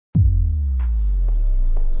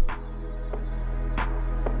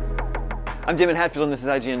I'm Damon Hatfield and this is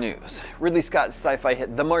IGN News. Ridley Scott's sci-fi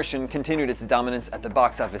hit The Martian continued its dominance at the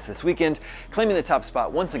box office this weekend, claiming the top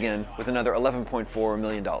spot once again with another $11.4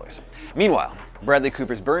 million. Meanwhile, Bradley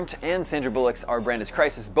Cooper's Burnt and Sandra Bullock's Our Brand is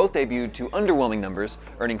Crisis both debuted to underwhelming numbers,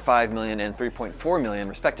 earning $5 million and $3.4 million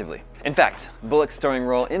respectively. In fact, Bullock's starring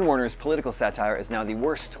role in Warner's political satire is now the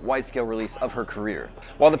worst widescale release of her career.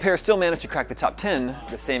 While the pair still managed to crack the top 10,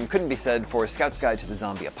 the same couldn't be said for Scout's Guide to the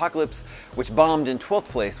Zombie Apocalypse, which bombed in 12th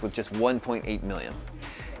place with just $1.8 million.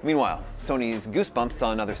 Meanwhile, Sony's Goosebumps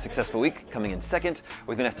saw another successful week, coming in second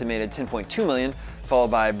with an estimated $10.2 million, followed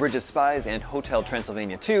by Bridge of Spies and Hotel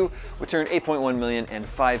Transylvania 2, which earned $8.1 million and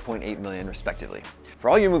 $5.8 million respectively. For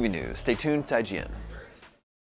all your movie news, stay tuned to IGN.